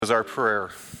Is our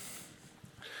prayer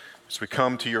as we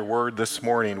come to your word this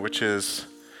morning, which is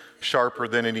sharper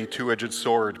than any two-edged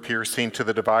sword, piercing to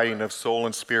the dividing of soul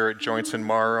and spirit, joints and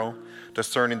marrow,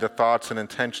 discerning the thoughts and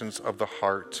intentions of the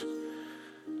heart.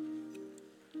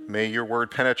 May your word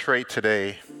penetrate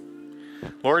today.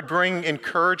 Lord, bring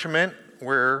encouragement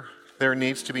where there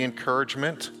needs to be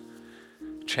encouragement,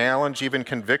 challenge, even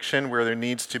conviction where there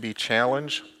needs to be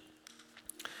challenge.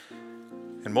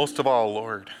 And most of all,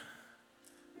 Lord,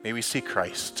 may we see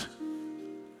Christ.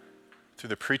 Through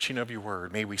the preaching of your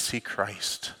word, may we see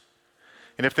Christ.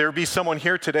 And if there be someone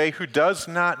here today who does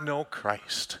not know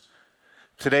Christ,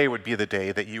 today would be the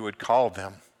day that you would call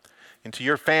them into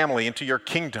your family, into your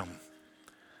kingdom.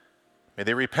 May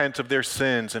they repent of their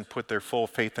sins and put their full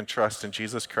faith and trust in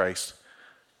Jesus Christ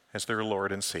as their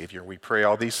Lord and Savior. We pray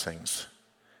all these things.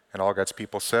 And all God's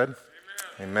people said,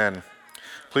 Amen.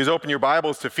 Please open your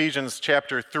Bibles to Ephesians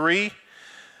chapter 3.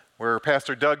 Where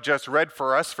Pastor Doug just read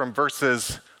for us from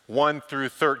verses 1 through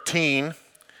 13.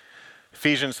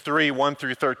 Ephesians 3, 1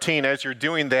 through 13. As you're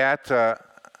doing that,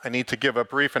 I need to give a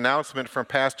brief announcement from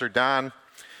Pastor Don.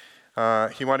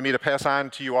 He wanted me to pass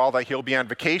on to you all that he'll be on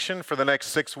vacation for the next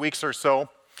 6 weeks or so.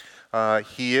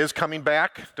 He is coming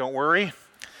back, don't worry.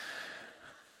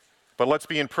 But let's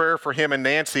be in prayer for him and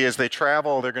Nancy as they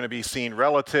travel. They're going to be seeing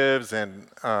relatives and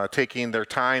taking their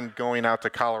time going out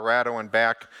to Colorado and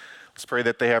back. Let's pray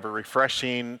that they have a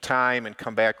refreshing time and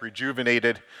come back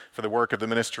rejuvenated for the work of the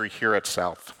ministry here at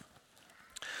South.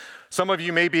 Some of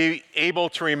you may be able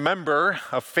to remember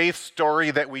a faith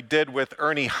story that we did with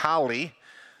Ernie Holly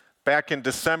back in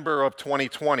December of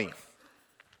 2020.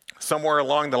 Somewhere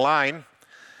along the line,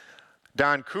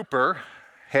 Don Cooper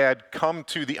had come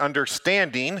to the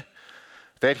understanding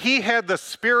that he had the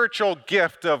spiritual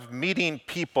gift of meeting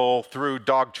people through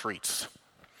dog treats.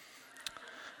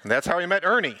 And that's how he met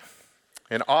Ernie.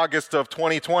 In August of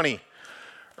 2020,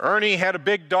 Ernie had a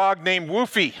big dog named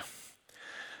Woofy.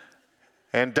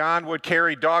 And Don would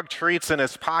carry dog treats in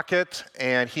his pocket,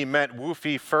 and he met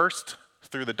Woofy first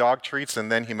through the dog treats,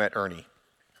 and then he met Ernie.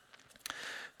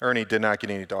 Ernie did not get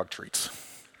any dog treats.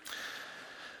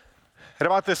 At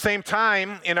about the same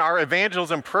time, in our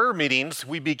evangelism prayer meetings,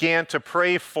 we began to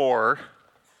pray for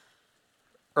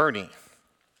Ernie.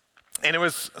 And it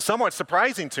was somewhat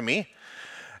surprising to me.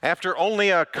 After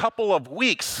only a couple of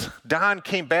weeks, Don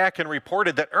came back and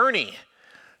reported that Ernie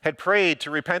had prayed to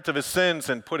repent of his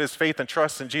sins and put his faith and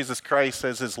trust in Jesus Christ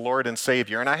as his Lord and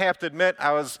Savior. And I have to admit,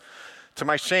 I was, to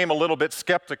my shame, a little bit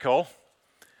skeptical.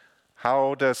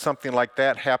 How does something like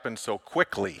that happen so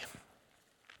quickly?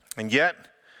 And yet,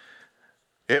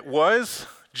 it was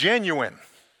genuine.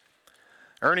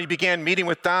 Ernie began meeting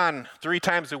with Don 3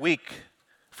 times a week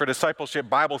for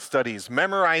discipleship Bible studies,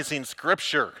 memorizing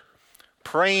scripture,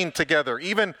 praying together,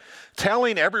 even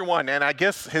telling everyone, and I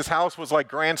guess his house was like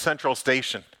Grand Central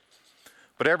Station,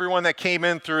 but everyone that came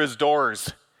in through his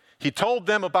doors, he told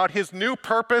them about his new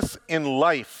purpose in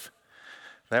life.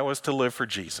 That was to live for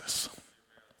Jesus.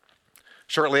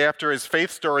 Shortly after his faith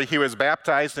story, he was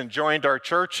baptized and joined our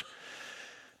church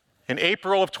in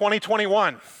April of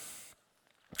 2021.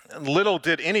 Little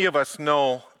did any of us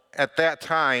know at that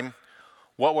time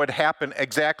what would happen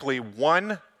exactly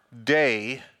one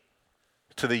day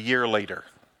to the year later.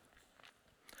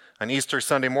 On Easter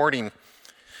Sunday morning,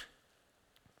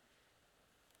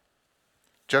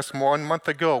 just 1 month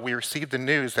ago, we received the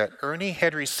news that Ernie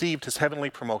had received his heavenly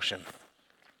promotion.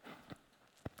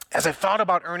 As I thought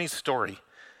about Ernie's story,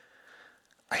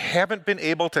 I haven't been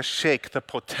able to shake the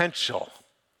potential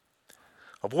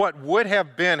of what would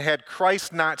have been had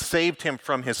Christ not saved him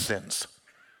from his sins.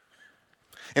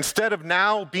 Instead of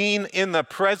now being in the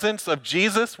presence of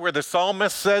Jesus, where the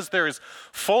psalmist says there is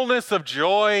fullness of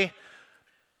joy,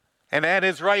 and at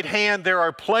his right hand there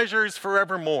are pleasures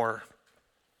forevermore,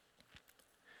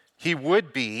 he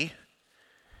would be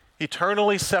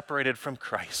eternally separated from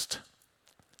Christ,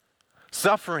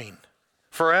 suffering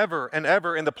forever and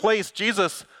ever in the place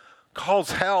Jesus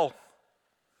calls hell.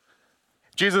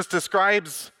 Jesus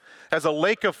describes as a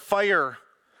lake of fire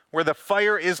where the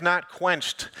fire is not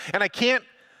quenched. And I can't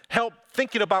help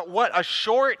thinking about what a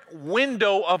short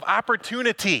window of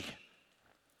opportunity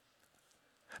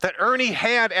that Ernie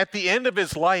had at the end of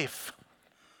his life.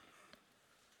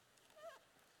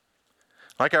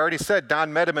 Like I already said,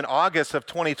 Don met him in August of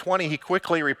 2020. He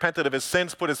quickly repented of his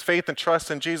sins, put his faith and trust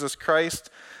in Jesus Christ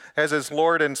as his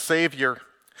Lord and Savior.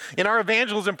 In our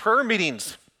evangelism prayer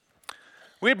meetings,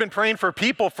 we had been praying for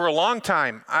people for a long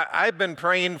time. I've been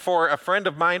praying for a friend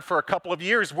of mine for a couple of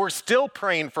years. We're still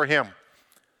praying for him.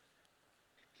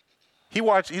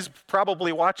 He's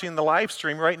probably watching the live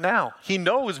stream right now. He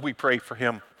knows we pray for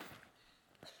him.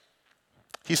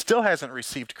 he still hasn't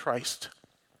received Christ.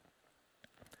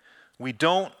 We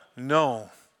don't know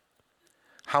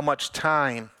how much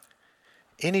time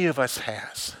any of us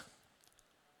has.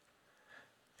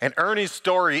 And Ernie's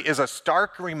story is a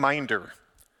stark reminder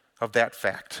of that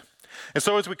fact. And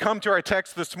so as we come to our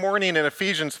text this morning in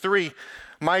Ephesians 3,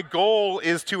 my goal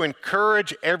is to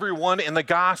encourage everyone in the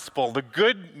gospel, the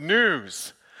good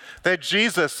news that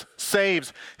Jesus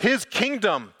saves. His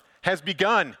kingdom has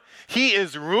begun. He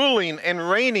is ruling and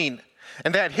reigning,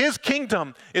 and that his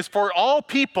kingdom is for all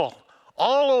people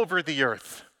all over the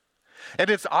earth. And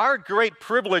it's our great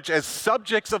privilege as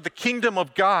subjects of the kingdom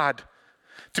of God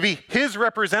to be his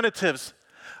representatives,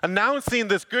 announcing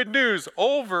this good news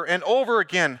over and over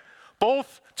again,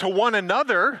 both to one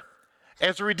another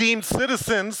as redeemed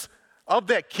citizens of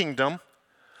that kingdom,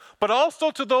 but also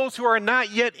to those who are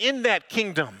not yet in that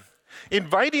kingdom,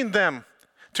 inviting them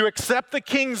to accept the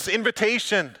king's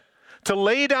invitation, to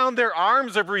lay down their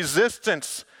arms of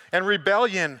resistance and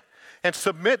rebellion and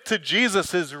submit to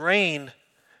Jesus' reign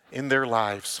in their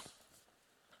lives.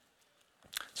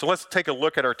 So let's take a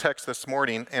look at our text this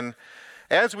morning. And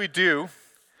as we do,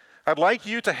 I'd like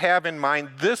you to have in mind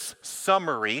this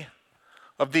summary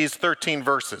of these 13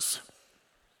 verses.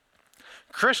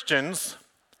 Christians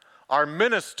are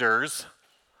ministers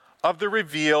of the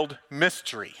revealed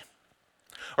mystery.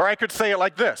 Or I could say it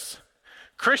like this: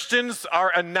 Christians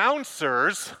are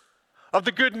announcers of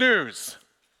the good news.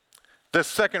 The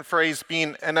second phrase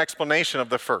being an explanation of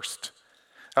the first.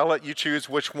 I'll let you choose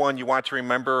which one you want to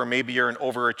remember, or maybe you're an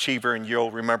overachiever and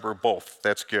you'll remember both.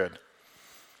 That's good.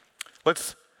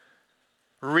 Let's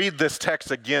read this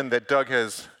text again that Doug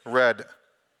has read.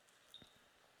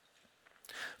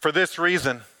 For this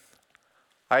reason,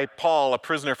 I, Paul, a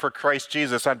prisoner for Christ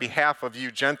Jesus, on behalf of you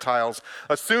Gentiles,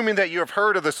 assuming that you have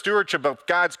heard of the stewardship of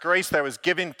God's grace that was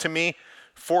given to me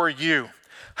for you,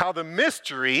 how the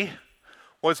mystery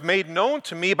was made known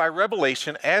to me by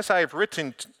revelation, as I have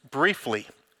written briefly.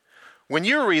 When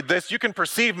you read this, you can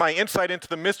perceive my insight into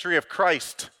the mystery of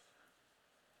Christ,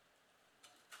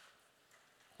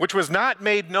 which was not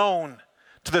made known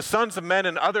to the sons of men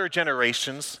in other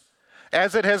generations,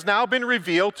 as it has now been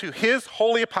revealed to his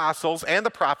holy apostles and the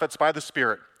prophets by the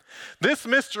Spirit. This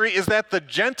mystery is that the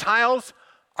Gentiles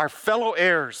are fellow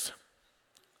heirs,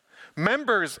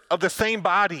 members of the same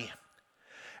body,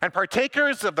 and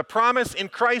partakers of the promise in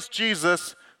Christ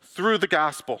Jesus through the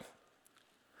gospel.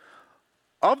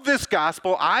 Of this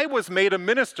gospel, I was made a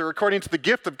minister according to the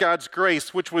gift of God's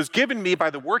grace, which was given me by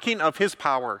the working of his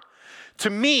power. To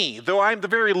me, though I am the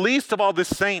very least of all the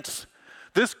saints,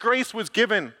 this grace was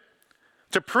given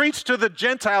to preach to the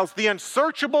Gentiles the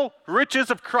unsearchable riches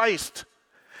of Christ,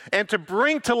 and to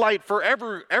bring to light for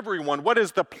everyone what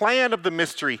is the plan of the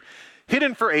mystery,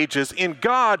 hidden for ages in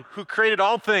God who created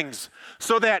all things,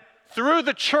 so that through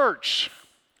the church,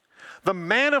 the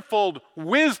manifold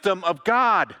wisdom of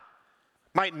God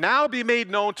might now be made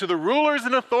known to the rulers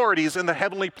and authorities in the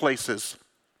heavenly places.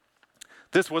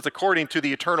 This was according to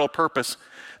the eternal purpose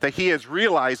that he has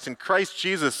realized in Christ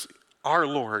Jesus our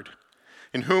Lord,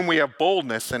 in whom we have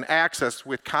boldness and access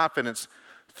with confidence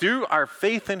through our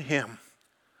faith in him.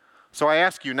 So I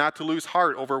ask you not to lose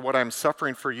heart over what I'm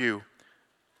suffering for you,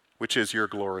 which is your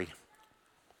glory.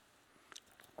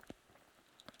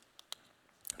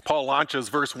 Paul launches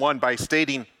verse 1 by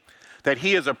stating that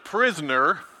he is a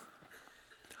prisoner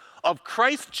of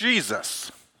Christ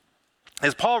Jesus.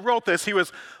 As Paul wrote this, he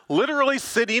was literally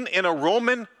sitting in a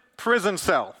Roman prison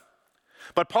cell.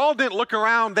 But Paul didn't look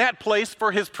around that place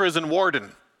for his prison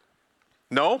warden.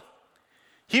 No,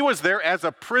 he was there as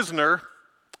a prisoner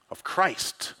of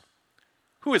Christ.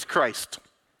 Who is Christ?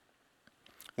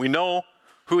 We know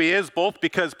who he is, both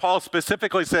because Paul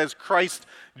specifically says Christ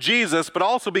Jesus, but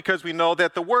also because we know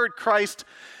that the word Christ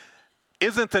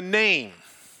isn't a name.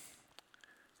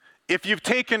 If you've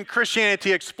taken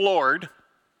Christianity Explored,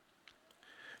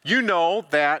 you know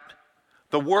that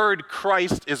the word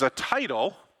Christ is a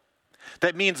title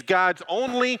that means God's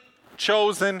only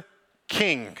chosen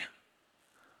king,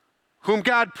 whom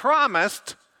God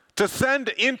promised to send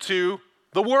into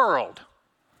the world.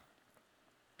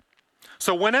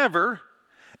 So whenever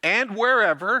and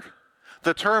wherever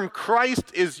the term Christ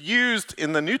is used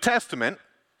in the New Testament,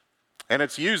 and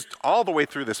it's used all the way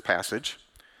through this passage,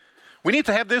 we need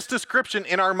to have this description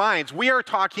in our minds. We are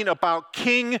talking about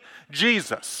King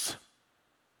Jesus.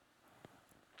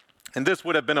 And this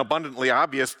would have been abundantly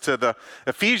obvious to the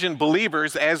Ephesian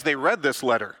believers as they read this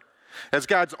letter. As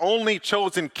God's only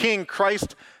chosen king,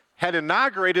 Christ had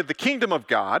inaugurated the kingdom of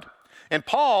God, and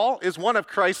Paul is one of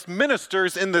Christ's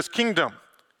ministers in this kingdom.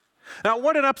 Now,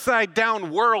 what an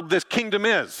upside-down world this kingdom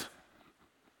is.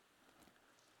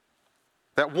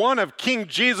 that one of King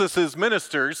Jesus'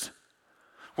 ministers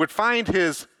would find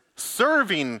his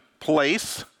serving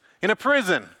place in a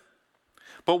prison.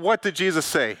 But what did Jesus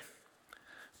say?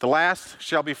 The last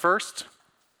shall be first,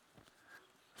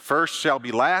 first shall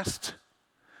be last,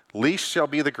 least shall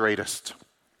be the greatest.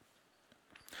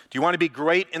 Do you want to be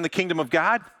great in the kingdom of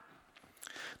God?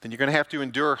 Then you're going to have to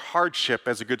endure hardship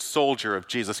as a good soldier of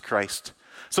Jesus Christ.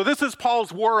 So this is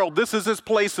Paul's world. This is his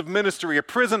place of ministry, a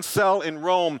prison cell in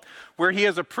Rome where he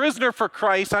is a prisoner for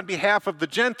Christ on behalf of the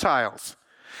Gentiles.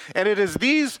 And it is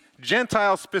these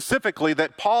Gentiles specifically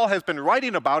that Paul has been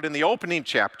writing about in the opening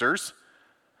chapters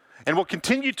and will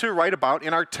continue to write about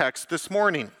in our text this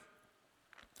morning.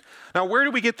 Now, where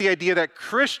do we get the idea that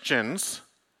Christians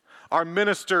are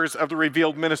ministers of the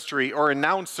revealed ministry or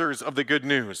announcers of the good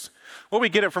news? Well, we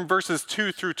get it from verses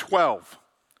 2 through 12.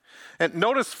 And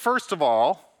notice, first of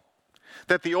all,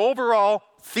 that the overall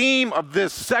theme of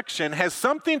this section has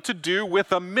something to do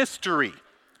with a mystery.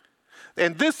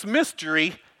 And this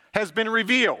mystery has been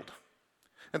revealed.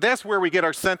 And that's where we get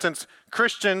our sentence,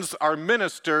 Christians are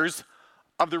ministers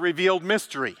of the revealed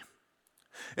mystery.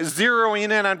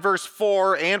 Zeroing in on verse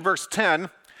 4 and verse 10,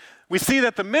 we see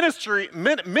that the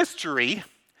mystery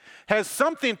has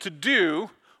something to do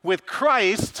with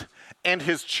Christ and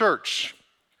his church.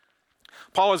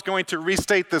 Paul is going to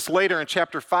restate this later in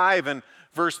chapter 5 and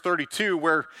verse 32,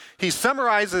 where he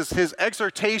summarizes his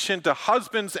exhortation to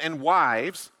husbands and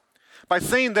wives by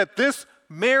saying that this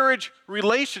marriage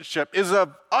relationship is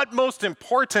of utmost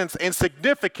importance and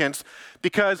significance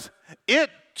because it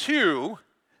too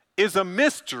is a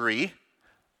mystery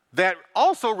that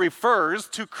also refers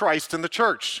to Christ and the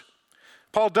church.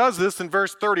 Paul does this in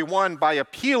verse 31 by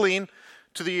appealing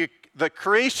to the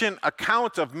creation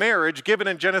account of marriage given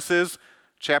in Genesis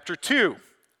chapter 2.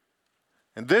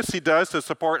 And this he does to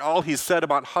support all he said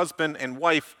about husband and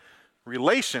wife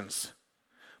relations.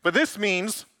 But this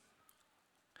means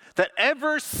that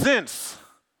ever since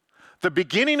the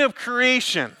beginning of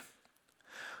creation,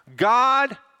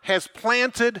 God has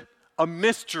planted a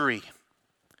mystery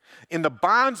in the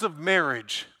bonds of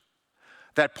marriage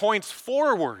that points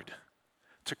forward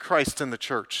to Christ and the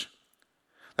church.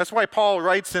 That's why Paul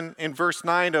writes in verse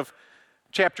 9 of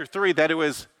chapter 3 that it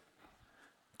was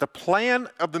the plan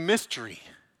of the mystery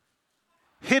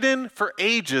hidden for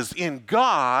ages in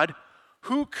God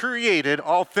who created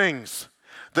all things.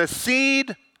 The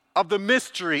seed of the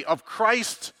mystery of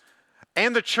Christ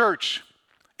and the church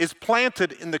is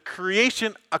planted in the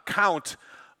creation account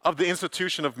of the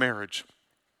institution of marriage.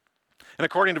 And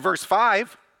according to verse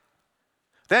 5,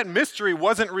 that mystery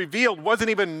wasn't revealed, wasn't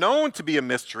even known to be a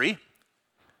mystery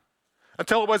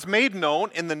until it was made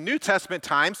known in the New Testament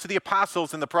times to the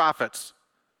apostles and the prophets.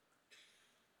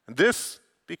 And this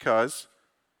because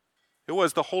it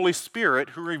was the Holy Spirit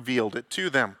who revealed it to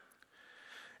them.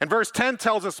 And verse 10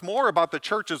 tells us more about the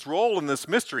church's role in this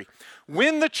mystery.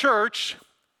 When the church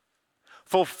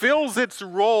fulfills its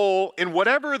role in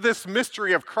whatever this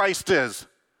mystery of Christ is,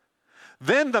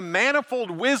 then the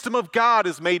manifold wisdom of God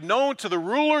is made known to the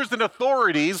rulers and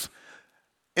authorities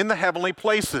in the heavenly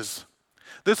places.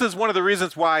 This is one of the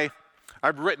reasons why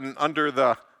I've written under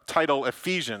the title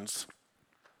Ephesians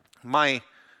my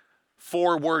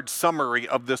 4-word summary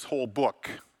of this whole book.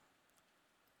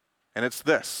 And it's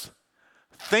this: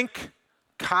 think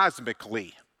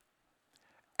cosmically,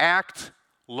 act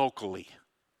locally.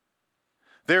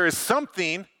 There is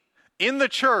something in the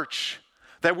church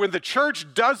that when the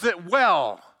church does it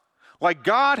well, like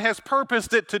God has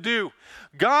purposed it to do,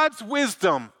 God's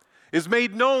wisdom is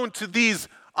made known to these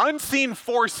unseen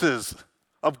forces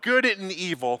of good and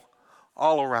evil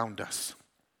all around us.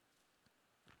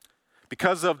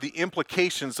 Because of the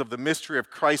implications of the mystery of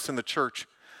Christ in the church,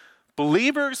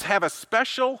 believers have a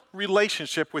special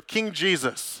relationship with King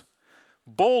Jesus,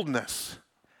 boldness,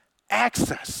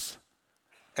 access,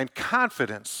 and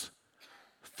confidence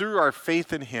through our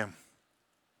faith in him.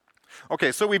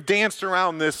 Okay, so we've danced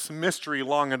around this mystery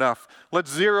long enough. Let's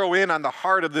zero in on the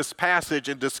heart of this passage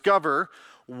and discover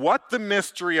what the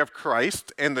mystery of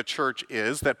Christ and the church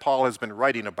is that Paul has been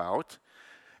writing about,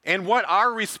 and what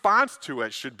our response to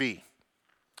it should be.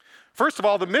 First of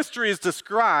all, the mystery is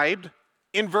described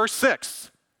in verse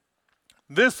 6.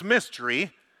 This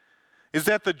mystery is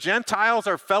that the Gentiles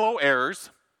are fellow heirs,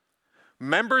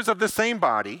 members of the same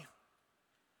body,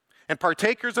 and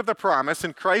partakers of the promise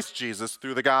in Christ Jesus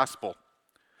through the gospel.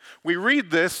 We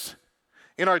read this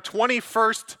in our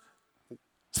 21st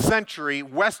century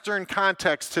Western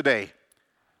context today.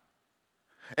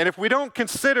 And if we don't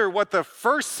consider what the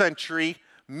first century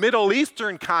Middle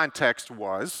Eastern context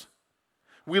was,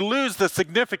 we lose the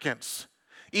significance,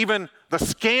 even the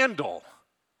scandal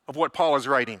of what Paul is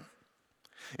writing.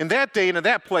 In that day and in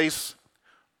that place,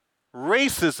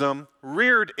 racism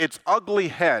reared its ugly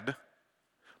head,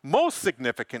 most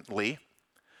significantly,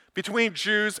 between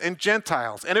Jews and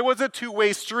Gentiles. And it was a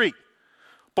two-way street.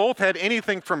 Both had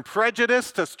anything from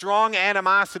prejudice to strong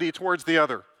animosity towards the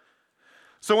other.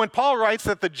 So when Paul writes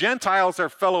that the Gentiles are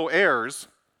fellow heirs,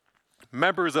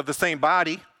 members of the same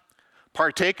body,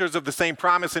 partakers of the same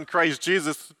promise in Christ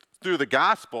Jesus through the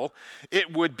gospel,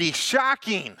 it would be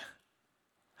shocking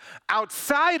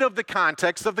outside of the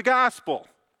context of the gospel.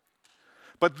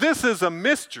 But this is a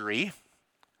mystery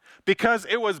because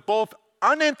it was both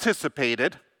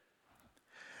unanticipated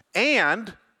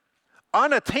and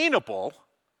unattainable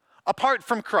apart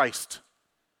from Christ.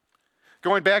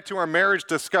 Going back to our marriage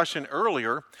discussion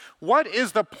earlier, what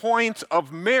is the point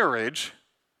of marriage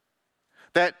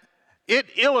that it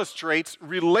illustrates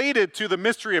related to the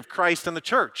mystery of Christ and the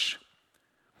church?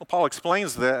 Well, Paul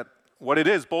explains that, what it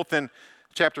is, both in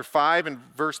chapter 5 and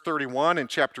verse 31, and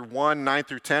chapter 1, 9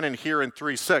 through 10, and here in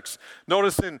 3:6.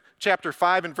 Notice in chapter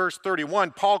 5 and verse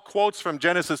 31, Paul quotes from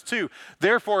Genesis 2,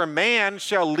 "Therefore a man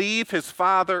shall leave his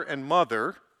father and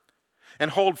mother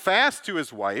and hold fast to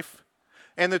his wife,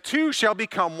 and the two shall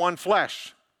become one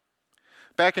flesh."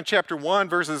 Back in chapter 1,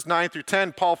 verses 9 through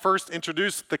 10, Paul first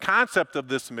introduced the concept of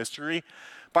this mystery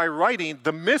by writing,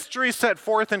 "The mystery set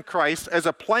forth in Christ as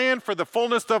a plan for the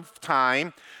fullness of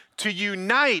time to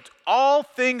unite all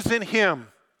things in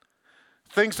him,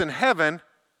 things in heaven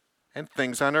and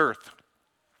things on earth."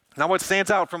 Now, what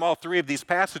stands out from all three of these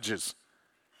passages?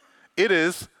 It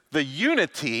is the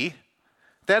unity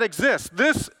that exists.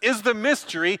 This is the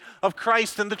mystery of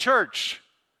Christ and the church.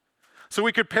 So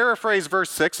we could paraphrase verse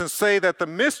 6 and say that the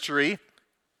mystery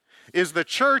is the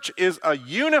church is a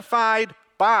unified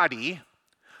body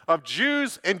of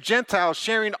Jews and Gentiles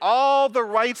sharing all the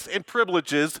rights and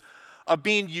privileges of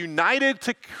being united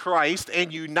to Christ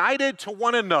and united to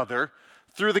one another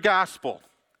through the gospel.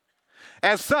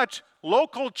 As such,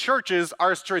 local churches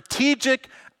are strategic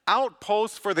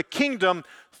outposts for the kingdom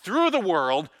through the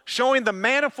world, showing the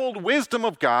manifold wisdom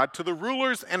of God to the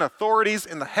rulers and authorities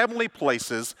in the heavenly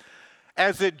places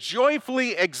as it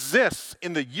joyfully exists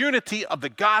in the unity of the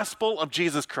gospel of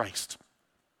Jesus Christ.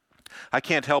 I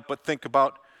can't help but think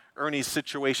about Ernie's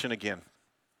situation again.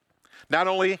 Not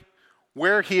only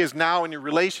where he is now in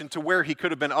relation to where he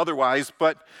could have been otherwise,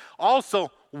 but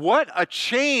also what a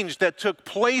change that took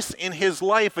place in his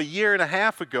life a year and a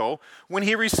half ago when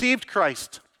he received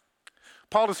Christ.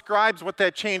 Paul describes what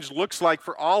that change looks like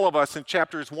for all of us in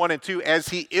chapters 1 and 2 as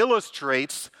he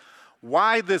illustrates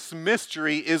why this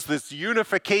mystery is this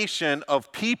unification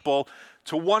of people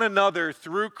to one another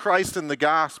through Christ and the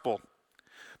gospel.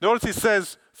 Notice he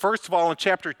says, first of all, in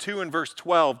chapter 2 and verse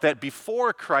 12, that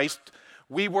before Christ,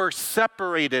 we were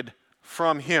separated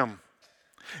from him.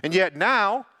 And yet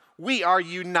now, we are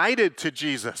united to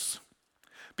Jesus.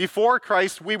 Before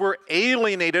Christ, we were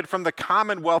alienated from the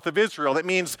commonwealth of Israel. That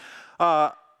means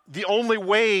the only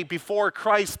way before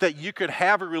Christ that you could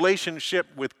have a relationship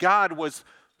with God was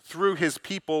through his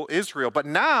people Israel. But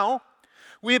now,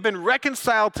 we have been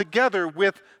reconciled together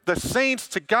with the saints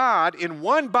to God in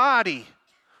one body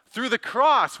through the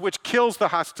cross, which kills the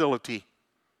hostility.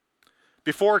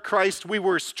 Before Christ, we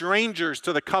were strangers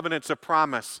to the covenants of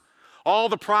promise. All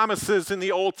the promises in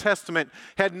the Old Testament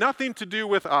had nothing to do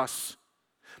with us.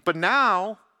 But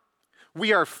now,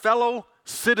 we are fellow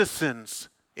citizens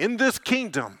in this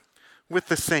kingdom with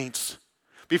the saints.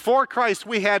 Before Christ,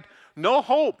 we had no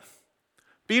hope,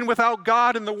 being without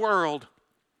God in the world.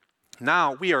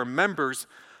 Now we are members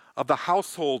of the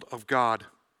household of God.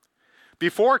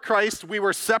 Before Christ, we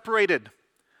were separated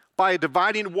by a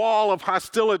dividing wall of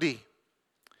hostility.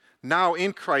 Now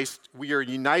in Christ, we are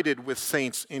united with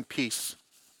saints in peace.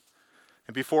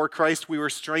 And before Christ, we were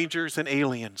strangers and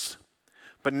aliens.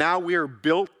 But now we are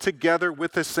built together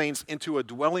with the saints into a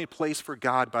dwelling place for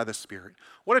God by the Spirit.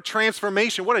 What a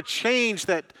transformation, what a change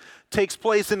that takes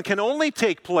place and can only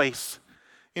take place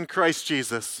in Christ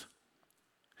Jesus.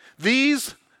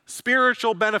 These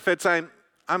spiritual benefits, I'm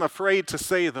afraid to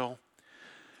say though,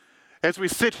 as we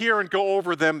sit here and go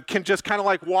over them, can just kind of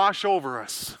like wash over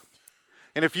us.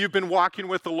 And if you've been walking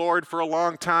with the Lord for a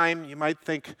long time, you might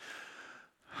think,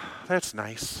 that's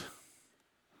nice.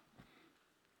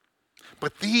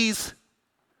 But these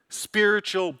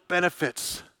spiritual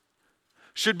benefits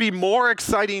should be more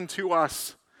exciting to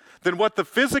us than what the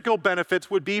physical benefits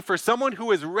would be for someone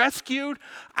who is rescued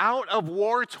out of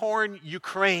war-torn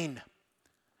Ukraine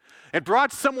and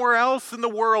brought somewhere else in the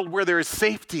world where there is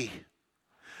safety,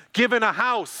 given a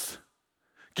house,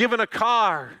 given a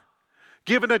car,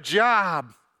 given a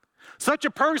job. Such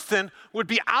a person would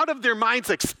be out of their minds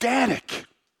ecstatic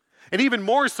And even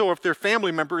more so if their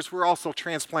family members were also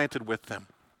transplanted with them.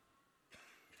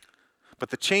 But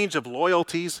the change of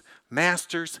loyalties,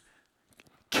 masters,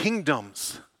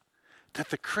 kingdoms that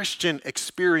the Christian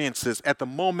experiences at the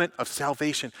moment of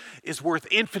salvation is worth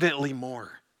infinitely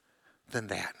more than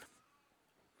that.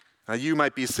 Now, you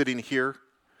might be sitting here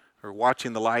or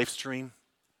watching the live stream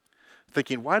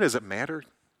thinking, why does it matter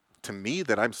to me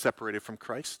that I'm separated from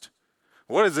Christ?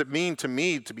 What does it mean to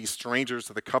me to be strangers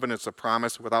to the covenants of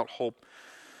promise without hope,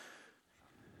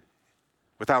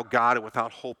 without God and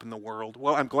without hope in the world?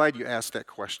 Well, I'm glad you asked that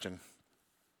question.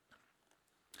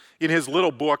 In his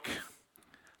little book,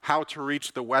 How to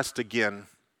Reach the West Again,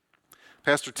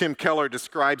 Pastor Tim Keller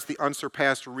describes the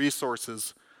unsurpassed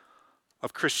resources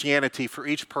of Christianity for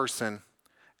each person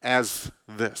as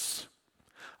this: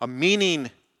 a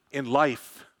meaning in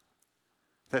life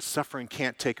that suffering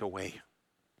can't take away,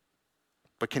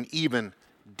 but can even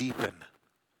deepen.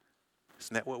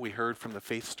 Isn't that what we heard from the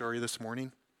faith story this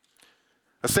morning?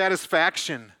 A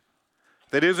satisfaction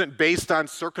that isn't based on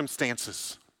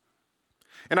circumstances.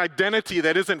 An identity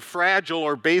that isn't fragile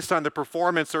or based on the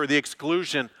performance or the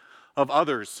exclusion of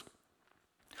others.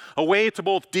 A way to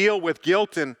both deal with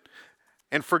guilt and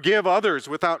forgive others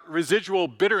without residual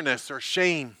bitterness or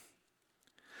shame.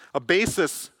 A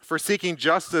basis for seeking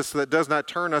justice that does not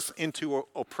turn us into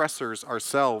oppressors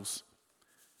ourselves.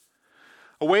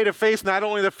 A way to face not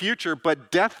only the future, but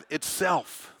death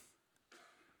itself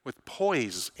with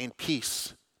poise and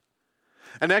peace.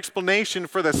 An explanation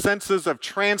for the senses of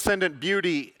transcendent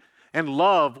beauty and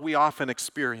love we often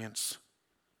experience.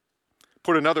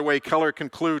 Put another way, Keller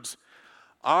concludes,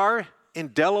 our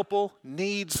indelible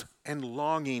needs and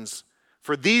longings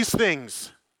for these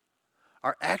things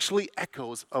are actually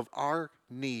echoes of our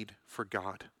need for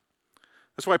God.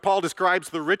 That's why Paul describes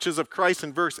the riches of Christ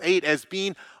in verse 8 as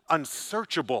being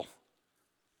unsearchable.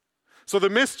 So the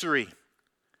mystery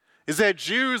is that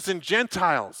Jews and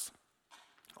Gentiles,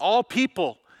 all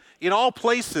people in all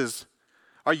places,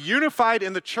 are unified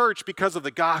in the church because of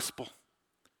the gospel.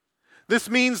 This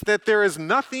means that there is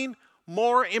nothing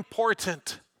more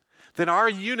important than our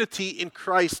unity in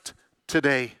Christ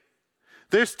today.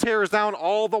 This tears down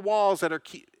all the walls that are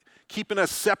keeping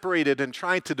us separated and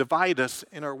trying to divide us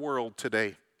in our world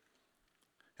today.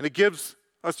 And it gives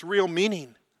us real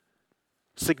meaning,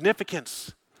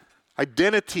 significance,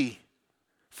 identity,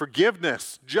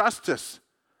 forgiveness, justice,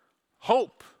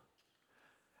 hope,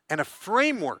 and a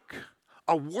framework,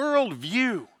 a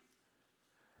worldview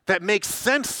that makes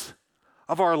sense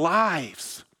of our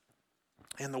lives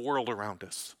and the world around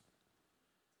us.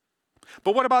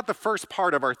 But what about the first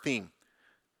part of our theme?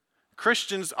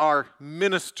 Christians are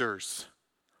ministers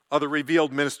of the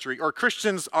revealed ministry, or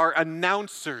Christians are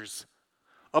announcers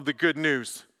of the good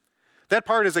news. That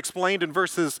part is explained in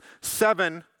verses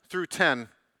 7 through 10.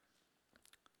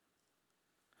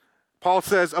 Paul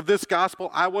says, of this gospel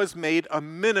I was made a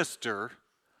minister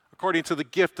according to the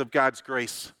gift of God's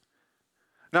grace.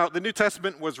 Now, the New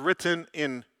Testament was written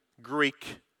in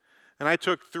Greek, and I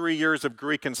took 3 years of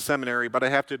Greek in seminary, but I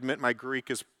have to admit my Greek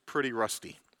is pretty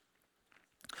rusty.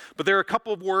 But there are a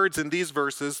couple of words in these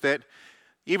verses that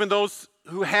even those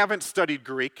who haven't studied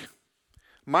Greek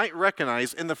might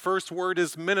recognize, and the first word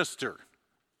is minister.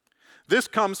 This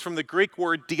comes from the Greek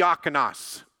word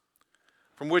diakonos,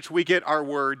 from which we get our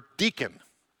word deacon,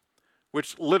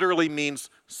 which literally means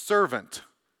servant.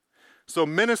 So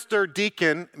minister,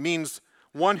 deacon means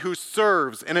one who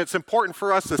serves, and it's important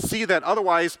for us to see that.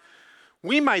 Otherwise,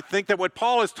 we might think that what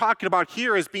Paul is talking about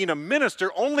here as being a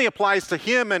minister only applies to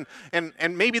him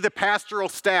and maybe the pastoral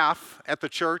staff at the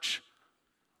church,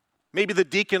 maybe the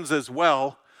deacons as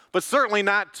well, but certainly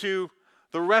not to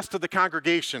the rest of the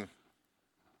congregation.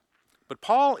 But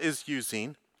Paul is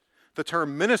using the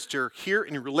term minister here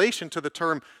in relation to the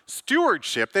term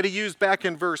stewardship that he used back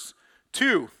in verse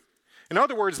 2. In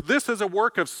other words, this is a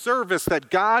work of service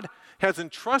that God has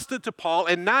entrusted to Paul,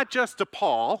 and not just to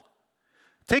Paul.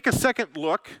 Take a second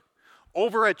look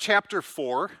over at chapter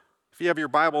 4. If you have your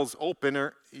Bibles open,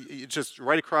 or just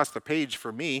right across the page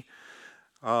for me.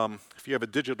 If you have a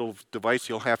digital device,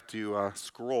 you'll have to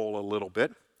scroll a little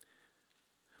bit.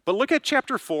 But look at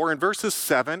chapter 4 in verses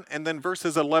 7 and then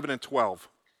verses 11 and 12.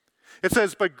 It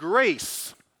says, but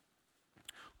grace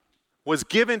was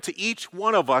given to each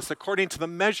one of us according to the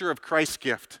measure of Christ's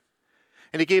gift.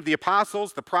 And he gave the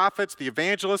apostles, the prophets, the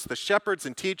evangelists, the shepherds,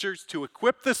 and teachers to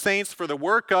equip the saints for the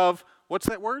work of, what's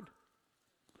that word?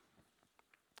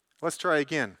 Let's try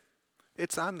again.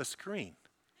 It's on the screen.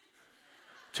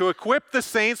 To equip the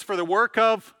saints for the work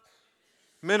of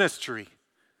ministry,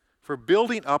 for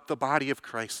building up the body of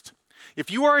Christ. If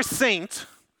you are a saint,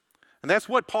 And that's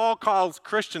what Paul calls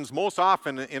Christians most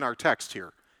often in our text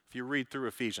here, if you read through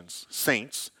Ephesians,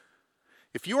 saints.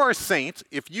 If you are a saint,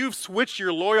 if you've switched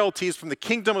your loyalties from the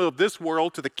kingdom of this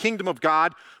world to the kingdom of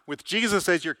God with Jesus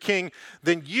as your king,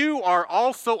 then you are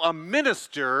also a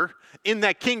minister in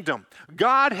that kingdom.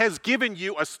 God has given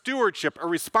you a stewardship, a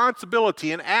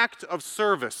responsibility, an act of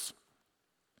service.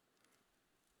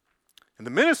 And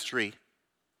the ministry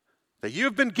that you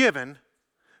have been given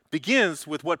begins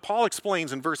with what Paul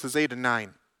explains in verses 8 and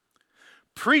 9.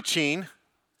 Preaching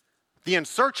the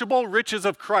unsearchable riches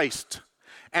of Christ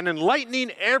and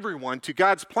enlightening everyone to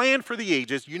God's plan for the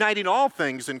ages, uniting all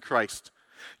things in Christ.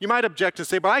 You might object and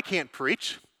say, but I can't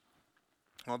preach.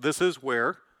 Well, this is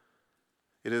where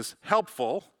it is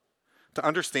helpful to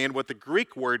understand what the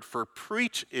Greek word for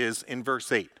preach is in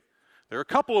verse 8. There are a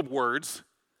couple of words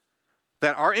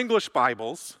that our English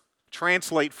Bibles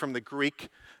translate from the Greek,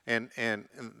 and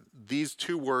these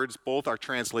two words both are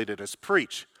translated as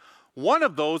preach. One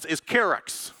of those is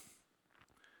charis.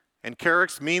 And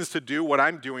charis means to do what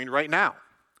I'm doing right now.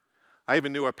 I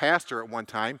even knew a pastor at one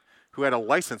time who had a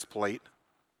license plate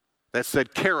that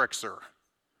said charixer.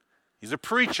 He's a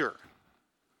preacher.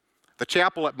 The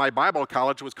chapel at my Bible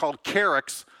college was called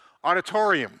Carrick's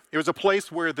Auditorium. It was a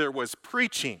place where there was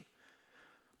preaching.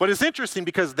 But it's interesting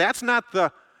because that's not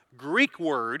the Greek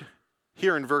word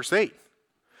here in verse 8.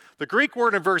 The Greek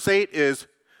word in verse 8 is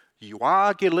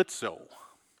euagelizo,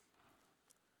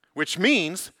 which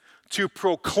means to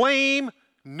proclaim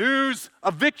news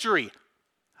of victory,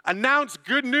 announce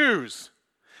good news.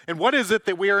 And what is it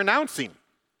that we are announcing?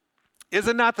 Is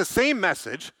it not the same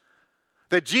message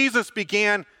that Jesus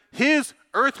began his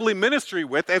earthly ministry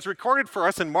with, as recorded for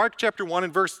us in Mark chapter 1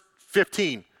 and verse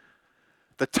 15?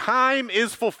 The time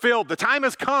is fulfilled. The time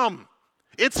has come.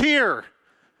 It's here.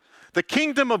 The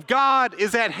kingdom of God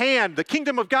is at hand. The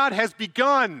kingdom of God has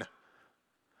begun.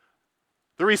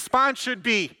 The response should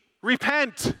be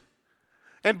repent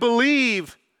and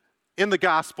believe in the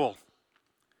gospel.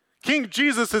 King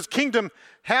Jesus' kingdom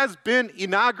has been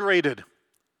inaugurated.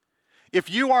 If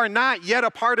you are not yet a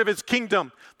part of his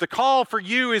kingdom, the call for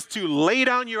you is to lay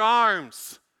down your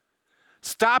arms,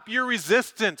 stop your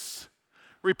resistance,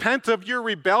 repent of your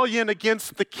rebellion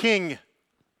against the king.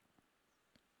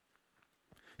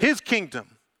 His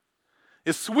kingdom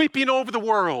is sweeping over the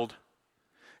world,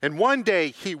 and one day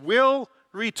he will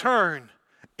return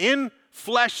in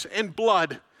flesh and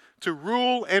blood to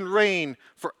rule and reign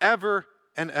forever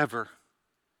and ever.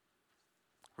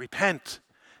 Repent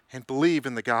and believe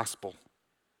in the gospel.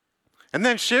 And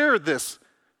then share this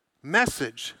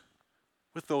message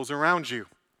with those around you.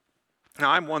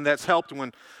 Now, I'm one that's helped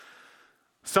when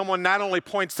someone not only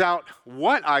points out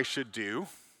what I should do,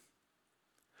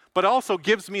 but also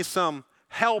gives me some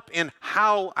help in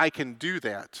how I can do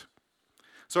that.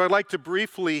 So I'd like to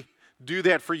briefly do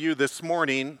that for you this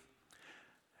morning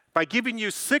by giving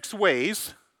you 6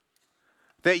 ways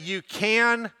that you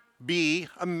can be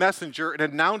a messenger, an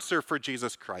announcer for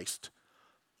Jesus Christ,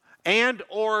 and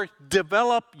or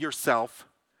develop yourself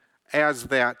as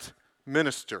that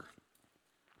minister.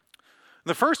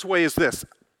 The first way is this.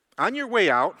 On your way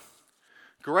out,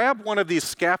 grab one of these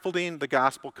Scaffolding the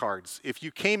Gospel cards. If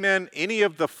you came in any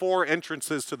of the 4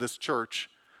 entrances to this church,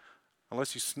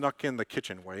 unless you snuck in the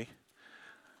kitchen way,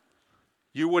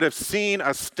 you would have seen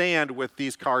a stand with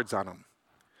these cards on them.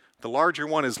 The larger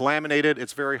one is laminated.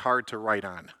 It's very hard to write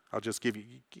on. I'll just give you,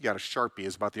 you got a Sharpie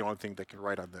is about the only thing that can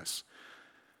write on this.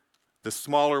 The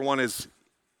smaller one is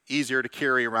easier to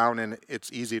carry around, and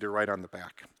it's easy to write on the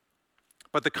back.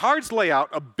 But the cards lay out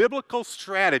a biblical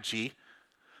strategy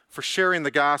for sharing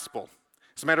the gospel.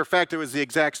 As a matter of fact, it was the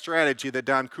exact strategy that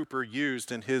Don Cooper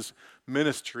used in his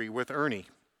ministry with Ernie.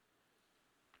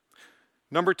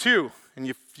 Number 2, and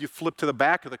you flip to the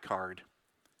back of the card,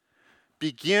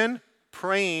 begin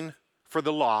praying for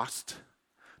the lost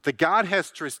that God has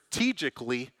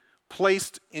strategically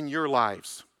placed in your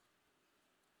lives.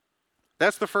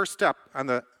 That's the first step on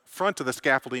the front of the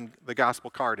Scaffolding the Gospel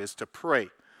card, is to pray.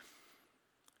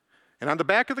 And on the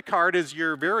back of the card is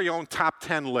your very own top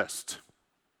 10 list.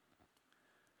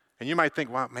 And you might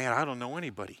think, well, man, I don't know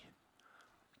anybody.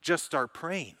 Just start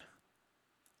praying.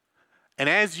 And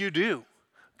as you do,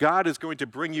 God is going to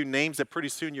bring you names that pretty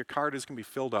soon your card is going to be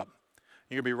filled up.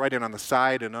 You're going to be writing on the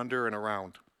side and under and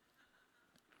around.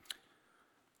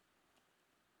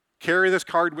 Carry this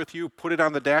card with you. Put it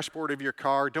on the dashboard of your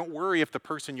car. Don't worry if the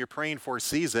person you're praying for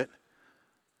sees it.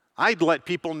 I'd let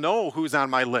people know who's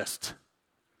on my list.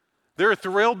 They're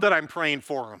thrilled that I'm praying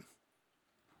for them.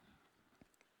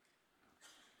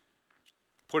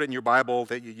 Put it in your Bible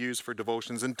that you use for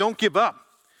devotions, and don't give up.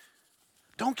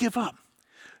 Don't give up.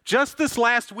 Just this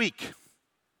last week,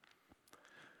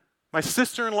 My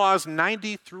sister-in-law's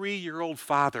 93-year-old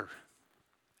father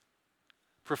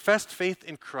professed faith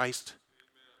in Christ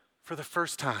for the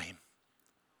first time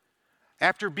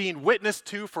after being witnessed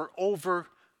to for over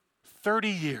 30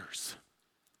 years.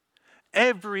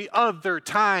 Every other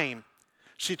time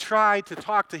she tried to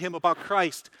talk to him about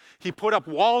Christ, he put up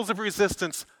walls of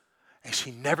resistance, and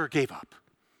she never gave up.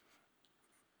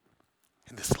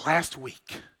 And this last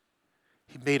week,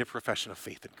 he made a profession of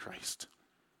faith in Christ.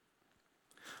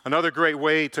 Another great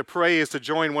way to pray is to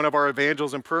join one of our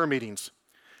evangelism prayer meetings.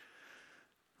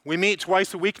 We meet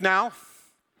twice a week now,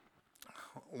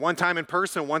 one time in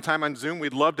person, one time on Zoom.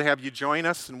 We'd love to have you join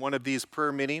us in one of these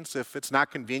prayer meetings. If it's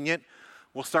not convenient,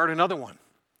 we'll start another one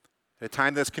at a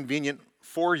time that's convenient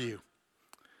for you.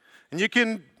 And you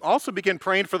can also begin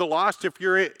praying for the lost if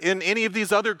you're in any of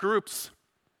these other groups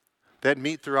that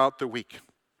meet throughout the week.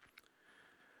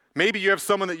 Maybe you have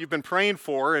someone that you've been praying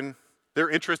for and they're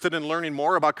interested in learning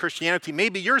more about Christianity.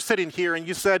 Maybe you're sitting here and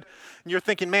you're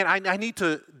thinking, man, I need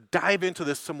to dive into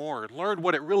this some more, learn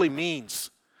what it really means.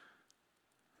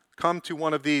 Come to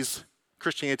one of these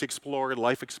Christianity Explored,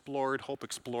 Life Explored, Hope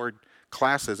Explored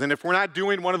classes. And if we're not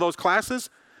doing one of those classes,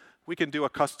 we can do a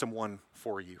custom one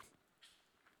for you.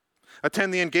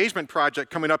 Attend the Engagement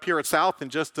Project coming up here at South in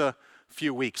just a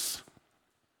few weeks.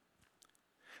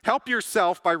 Help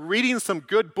yourself by reading some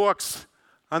good books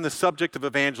on the subject of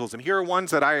evangelism. Here are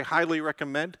ones that I highly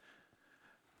recommend,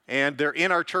 and they're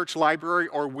in our church library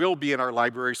or will be in our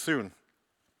library soon.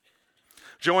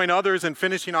 Join others in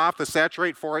finishing off the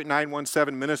Saturate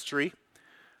 48917 ministry,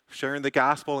 sharing the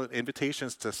gospel and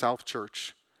invitations to South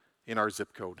Church in our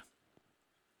zip code.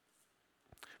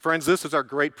 Friends, this is our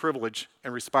great privilege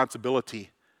and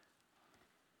responsibility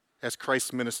as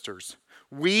Christ's ministers.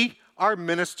 We are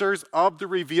ministers of the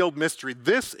revealed mystery.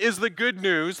 This is the good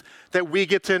news that we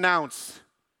get to announce.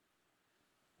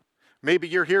 Maybe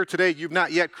you're here today, you've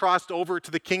not yet crossed over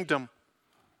to the kingdom.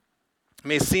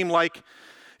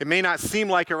 It may not seem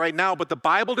like it right now, but the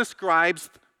Bible describes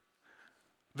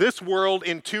this world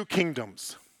in two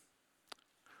kingdoms.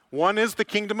 One is the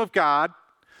kingdom of God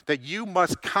that you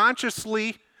must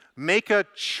consciously make a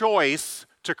choice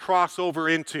to cross over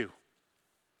into.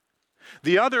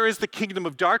 The other is the kingdom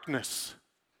of darkness,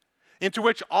 into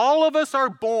which all of us are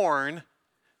born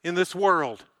in this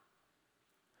world.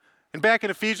 And back in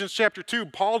Ephesians chapter 2,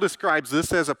 Paul describes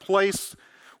this as a place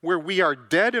where we are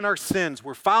dead in our sins.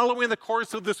 We're following the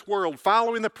course of this world,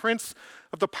 following the prince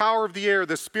of the power of the air,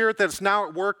 the spirit that is now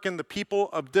at work in the people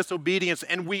of disobedience.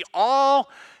 And we all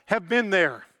have been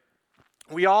there.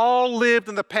 We all lived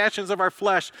in the passions of our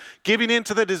flesh, giving in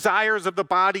to the desires of the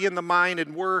body and the mind,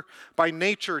 and were by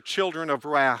nature children of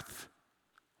wrath,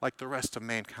 like the rest of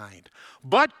mankind.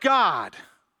 But God,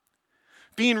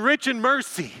 being rich in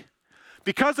mercy,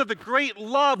 because of the great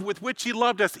love with which he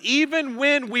loved us, even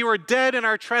when we were dead in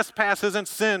our trespasses and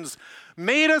sins,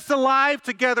 made us alive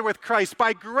together with Christ.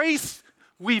 By grace,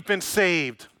 we've been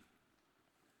saved.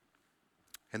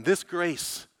 And this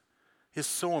grace is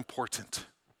so important.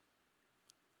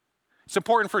 It's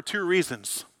important for two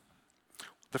reasons.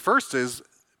 The first is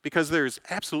because there's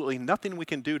absolutely nothing we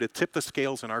can do to tip the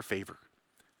scales in our favor.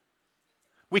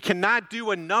 We cannot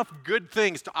do enough good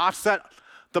things to offset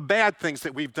the bad things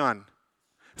that we've done.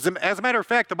 As a matter of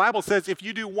fact, the Bible says if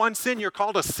you do one sin, you're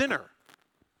called a sinner.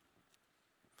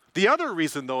 The other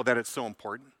reason, though, that it's so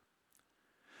important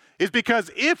is because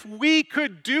if we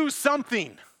could do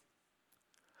something,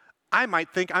 I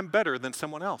might think I'm better than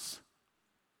someone else.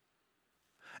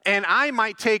 And I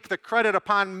might take the credit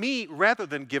upon me rather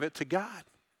than give it to God,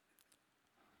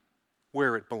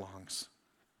 where it belongs.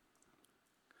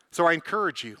 So I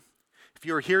encourage you, if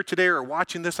you're here today or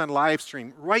watching this on live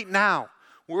stream, right now,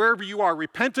 wherever you are,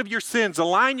 repent of your sins,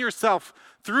 align yourself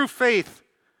through faith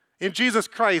in Jesus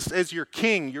Christ as your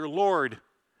King, your Lord,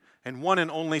 and one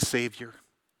and only Savior.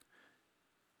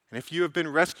 And if you have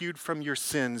been rescued from your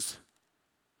sins,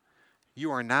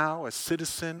 you are now a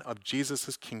citizen of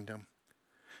Jesus' kingdom.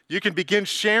 You can begin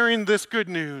sharing this good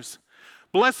news.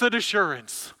 Blessed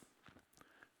assurance,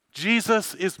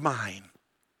 Jesus is mine.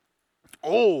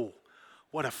 Oh,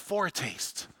 what a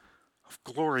foretaste of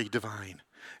glory divine.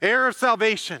 Heir of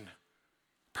salvation,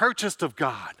 purchased of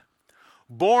God,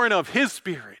 born of his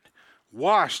Spirit,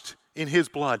 washed in his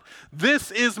blood.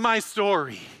 This is my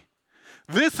story.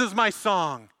 This is my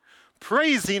song,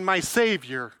 praising my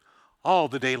Savior all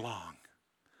the day long.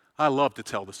 I love to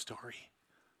tell the story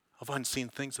of unseen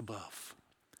things above,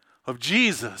 of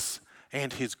Jesus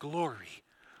and his glory,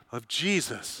 of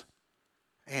Jesus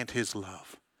and his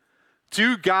love.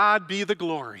 To God be the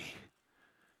glory.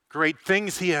 Great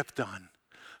things he hath done.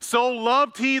 So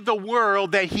loved he the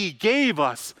world that he gave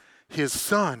us his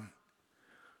Son,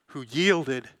 who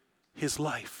yielded his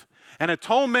life, an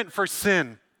atonement for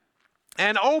sin,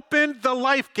 and opened the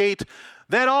life gate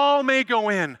that all may go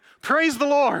in. Praise the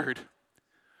Lord.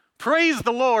 Praise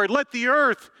the Lord. Let the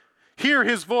earth hear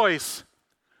his voice.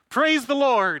 Praise the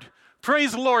Lord.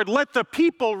 Praise the Lord. Let the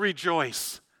people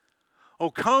rejoice. Oh,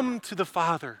 come to the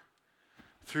Father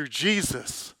through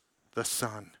Jesus the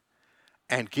Son,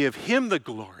 and give him the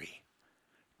glory.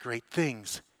 Great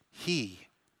things he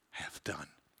hath done.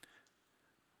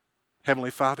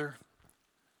 Heavenly Father,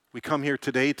 we come here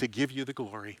today to give you the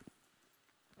glory,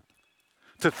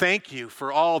 to thank you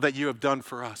for all that you have done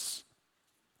for us.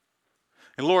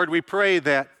 And Lord, we pray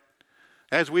that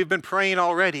as we've been praying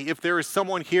already, if there is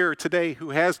someone here today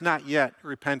who has not yet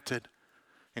repented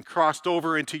and crossed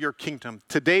over into your kingdom,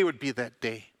 today would be that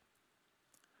day.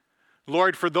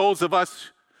 Lord, for those of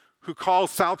us who call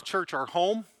South Church our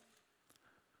home,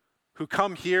 who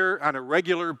come here on a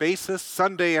regular basis,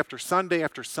 Sunday after Sunday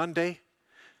after Sunday,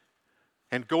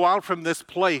 and go out from this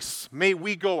place, may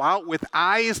we go out with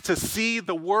eyes to see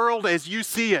the world as you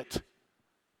see it,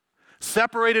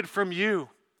 separated from you,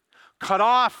 cut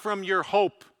off from your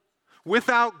hope,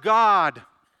 without God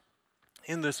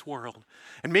in this world.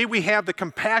 And may we have the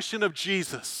compassion of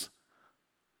Jesus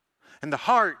and the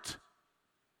heart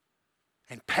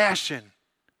and passion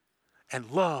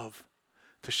and love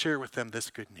to share with them this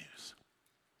good news.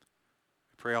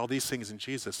 I pray all these things in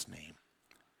Jesus' name.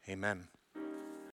 Amen.